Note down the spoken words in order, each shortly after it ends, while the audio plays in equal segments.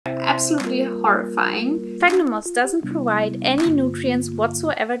absolutely horrifying. Sphagnum moss doesn't provide any nutrients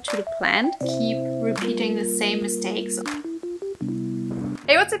whatsoever to the plant. Keep repeating the same mistakes.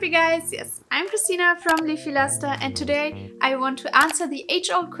 Hey, what's up you guys? Yes, I'm Kristina from Leafy Luster, and today I want to answer the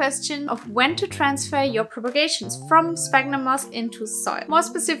age-old question of when to transfer your propagations from sphagnum moss into soil. More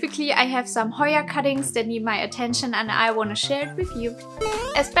specifically, I have some Hoya cuttings that need my attention and I want to share it with you.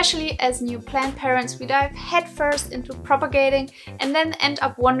 Especially as new plant parents, we dive headfirst into propagating and then end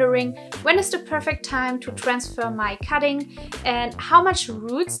up wondering when is the perfect time to transfer my cutting and how much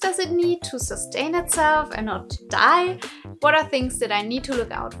roots does it need to sustain itself and not to die? What are things that I need to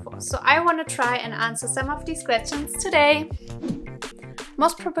look out for? So I want to try and answer some of these questions today.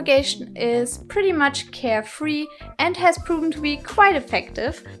 Moss propagation is pretty much carefree and has proven to be quite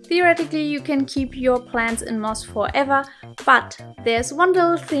effective. Theoretically, you can keep your plants in moss forever, but there's one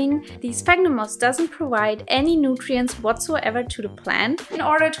little thing: the sphagnum moss doesn't provide any nutrients whatsoever to the plant. In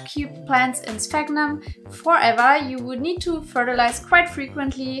order to keep plants in sphagnum forever, you would need to fertilize quite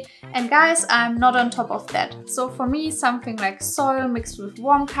frequently, and guys, I'm not on top of that. So for me, something like soil mixed with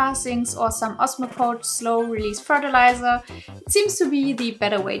warm castings or some Osmocote slow release fertilizer, it seems to be the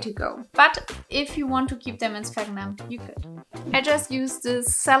better way to go. But if you want to keep them in sphagnum, you could. I just used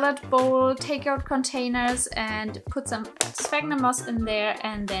this salad bowl takeout containers and put some sphagnum moss in there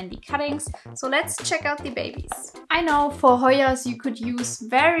and then the cuttings. So let's check out the babies. I know for Hoyas you could use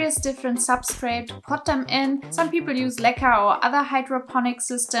various different substrate to pot them in. Some people use leca or other hydroponic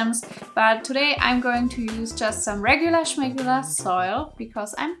systems, but today I'm going to use just some regular schmegular soil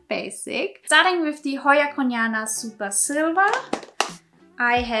because I'm basic. Starting with the Hoya Krohniana Super Silver.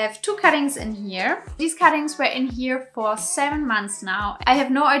 I have 2 cuttings in here. These cuttings were in here for 7 months now. I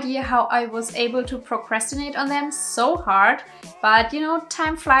have no idea how I was able to procrastinate on them so hard, but you know,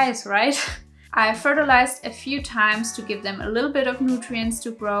 time flies, right? I fertilized a few times to give them a little bit of nutrients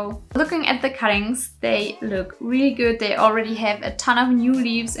to grow. Looking at the cuttings, they look really good. They already have a ton of new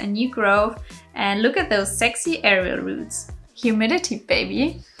leaves and new growth. And look at those sexy aerial roots. Humidity,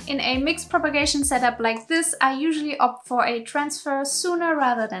 baby. In a mixed propagation setup like this, I usually opt for a transfer sooner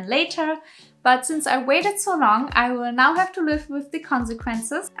rather than later. But since I waited so long, I will now have to live with the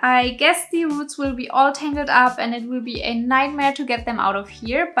consequences. I guess the roots will be all tangled up and it will be a nightmare to get them out of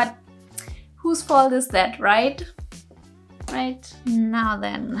here, but whose fault is that, right? Right, now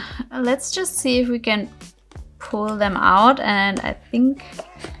then, let's just see if we can pull them out, and I think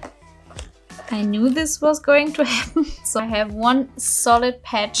I knew this was going to happen. So I have one solid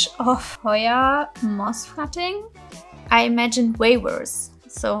patch of Hoya moss cutting. I imagined way worse.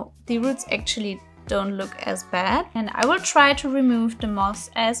 So the roots actually don't look as bad. And I will try to remove the moss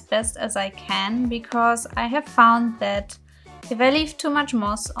as best as I can, because I have found that if I leave too much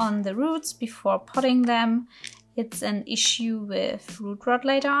moss on the roots before potting them, it's an issue with root rot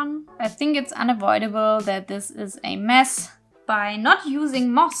later on. I think it's unavoidable that this is a mess. By not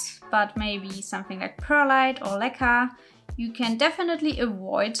using moss, but maybe something like perlite or leca, you can definitely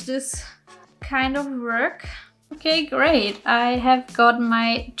avoid this kind of work. Okay, great. I have got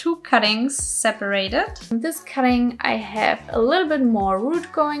my 2 cuttings separated. In this cutting I have a little bit more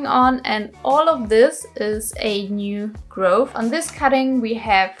root going on, and all of this is a new growth. On this cutting we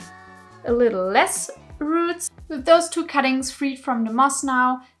have a little less roots. With those 2 cuttings freed from the moss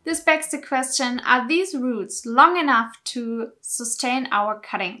now, this begs the question, are these roots long enough to sustain our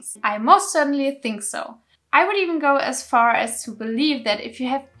cuttings? I most certainly think so. I would even go as far as to believe that if you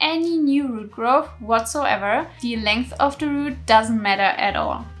have any new root growth whatsoever, the length of the root doesn't matter at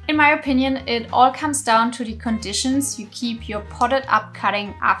all. In my opinion, it all comes down to the conditions you keep your potted up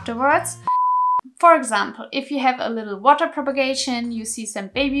cutting afterwards. For example, if you have a little water propagation, you see some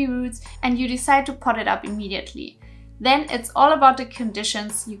baby roots and you decide to pot it up immediately, then it's all about the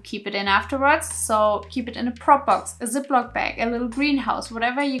conditions you keep it in afterwards. So keep it in a prop box, a Ziploc bag, a little greenhouse,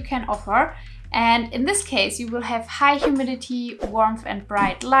 whatever you can offer. And in this case, you will have high humidity, warmth and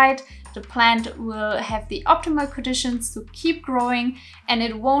bright light. The plant will have the optimal conditions to keep growing, and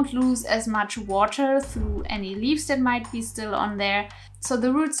it won't lose as much water through any leaves that might be still on there. So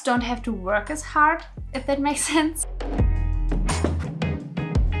the roots don't have to work as hard, if that makes sense.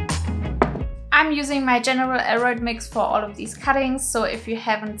 I'm using my general aroid mix for all of these cuttings, so if you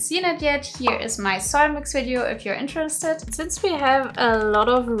haven't seen it yet, here is my soil mix video if you're interested. Since we have a lot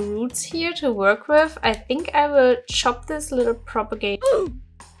of roots here to work with, I think I will chop this little propagate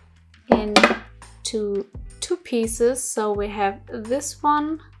into 2 pieces. So we have this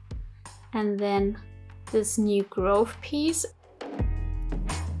one and then this new growth piece.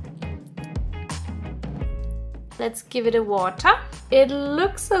 Let's give it a water. It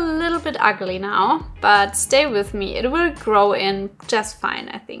looks a little bit ugly now, but stay with me. It will grow in just fine,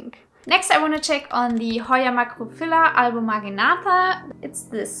 I think. Next, I want to check on the Hoya Macrophylla albumarginata. It's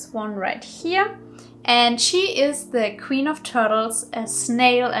this one right here. And she is the queen of turtles, a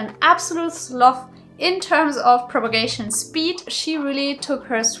snail, an absolute sloth in terms of propagation speed. She really took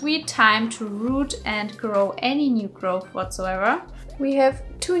her sweet time to root and grow any new growth whatsoever. We have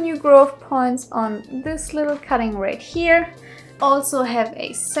 2 new growth points on this little cutting right here. Also have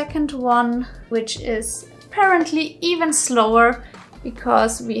a second one, which is apparently even slower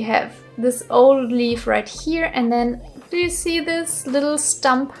because we have this old leaf right here, and then do you see this little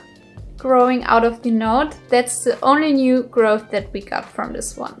stump growing out of the node? That's the only new growth that we got from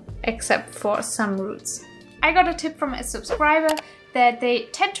this one, except for some roots. I got a tip from a subscriber that they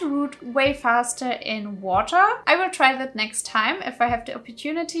tend to root way faster in water. I will try that next time if I have the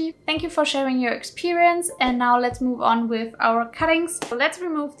opportunity. Thank you for sharing your experience, and now let's move on with our cuttings. So let's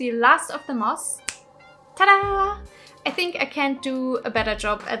remove the last of the moss. Ta-da! I think I can't do a better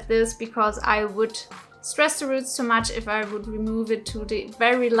job at this because I would stress the roots too much if I would remove it to the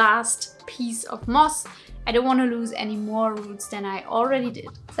very last piece of moss. I don't want to lose any more roots than I already did.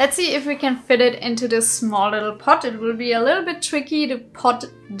 Let's see if we can fit it into this small little pot. It will be a little bit tricky to pot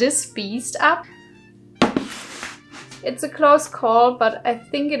this beast up. It's a close call, but I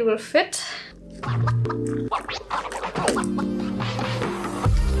think it will fit.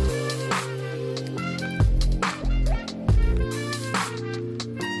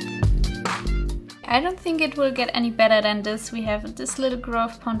 I don't think it will get any better than this. We have this little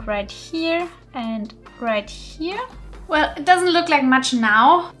growth point right here and right here. Well, it doesn't look like much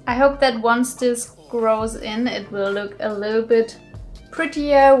now. I hope that once this grows in, it will look a little bit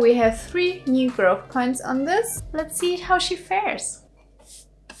prettier. We have 3 new growth points on this. Let's see how she fares.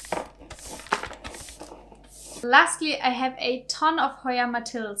 Lastly, I have a ton of Hoya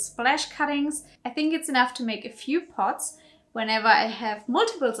Mathilde splash cuttings. I think it's enough to make a few pots. Whenever I have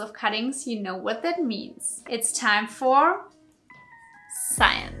multiples of cuttings, you know what that means. It's time for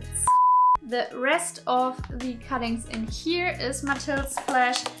science. The rest of the cuttings in here is Mathilde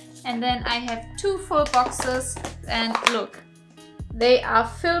splash, and then I have 2 full boxes, and look, they are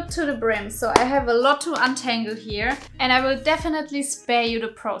filled to the brim, so I have a lot to untangle here, and I will definitely spare you the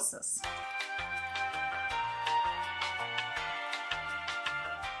process.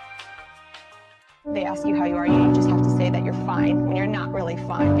 They ask you how you are, you just have to say that you're fine when you're not really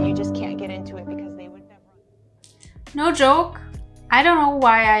fine, but you just can't get into it because they would never. No joke. I don't know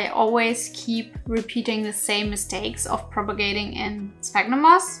why I always keep repeating the same mistakes of propagating in sphagnum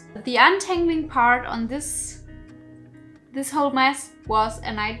moss. The untangling part on this whole mess was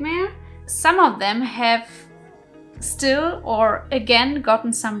a nightmare. Some of them have still or again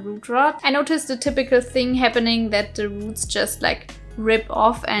gotten some root rot. I noticed the typical thing happening that the roots just like rip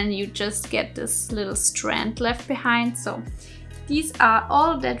off and you just get this little strand left behind. So these are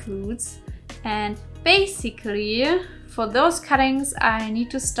all dead roots, and basically for those cuttings I need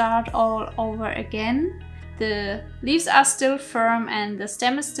to start all over again. The leaves are still firm and the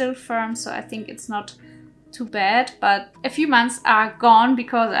stem is still firm, so I think it's not too bad, but a few months are gone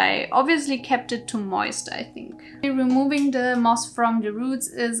because I obviously kept it too moist, I think. Removing the moss from the roots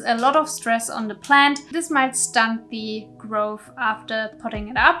is a lot of stress on the plant. This might stunt the growth after potting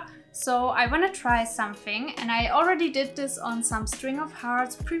it up, so I want to try something, and I already did this on some string of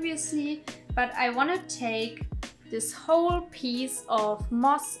hearts previously, but I want to take this whole piece of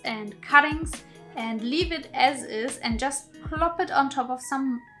moss and cuttings and leave it as is and just plop it on top of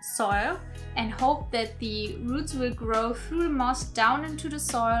some soil and hope that the roots will grow through the moss down into the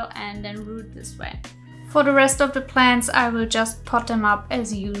soil and then root this way. For the rest of the plants I will just pot them up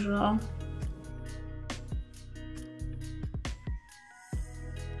as usual.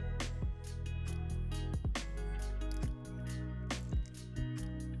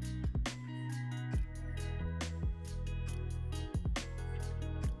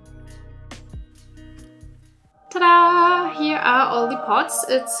 Ta-da! Here are all the pots.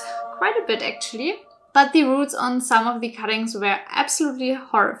 It's quite a bit actually. But the roots on some of the cuttings were absolutely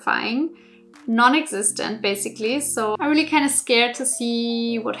horrifying. Non-existent basically. So I'm really kind of scared to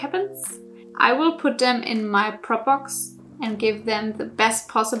see what happens. I will put them in my prop box and give them the best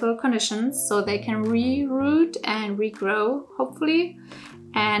possible conditions so they can re-root and regrow, hopefully.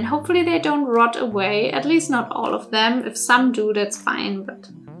 And hopefully they don't rot away, at least not all of them. If some do, that's fine, but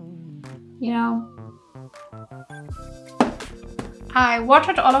you know. I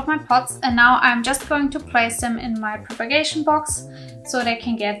watered all of my pots and now I'm just going to place them in my propagation box so they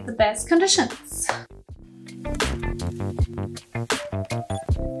can get the best conditions.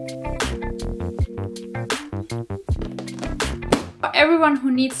 For everyone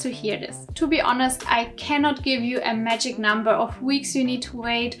who needs to hear this, To be honest, I cannot give you a magic number of weeks you need to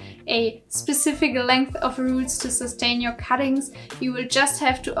wait, a specific length of roots to sustain your cuttings. You will just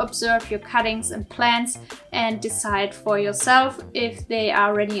have to observe your cuttings and plants and decide for yourself if they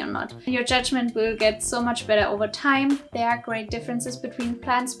are ready or not. Your judgment will get so much better over time. There are great differences between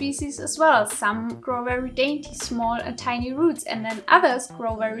plant species as well. Some grow very dainty, small and tiny roots, and then others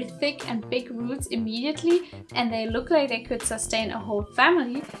grow very thick and big roots immediately, and they look like they could sustain a whole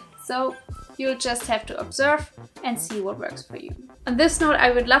family. So you'll just have to observe and see what works for you. On this note,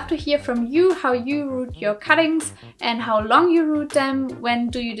 I would love to hear from you how you root your cuttings and how long you root them, when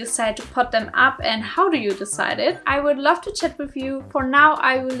do you decide to pot them up, and how do you decide it. I would love to chat with you. For now,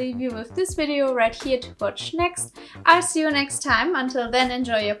 I will leave you with this video right here to watch next. I'll see you next time. Until then,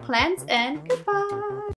 enjoy your plants and goodbye!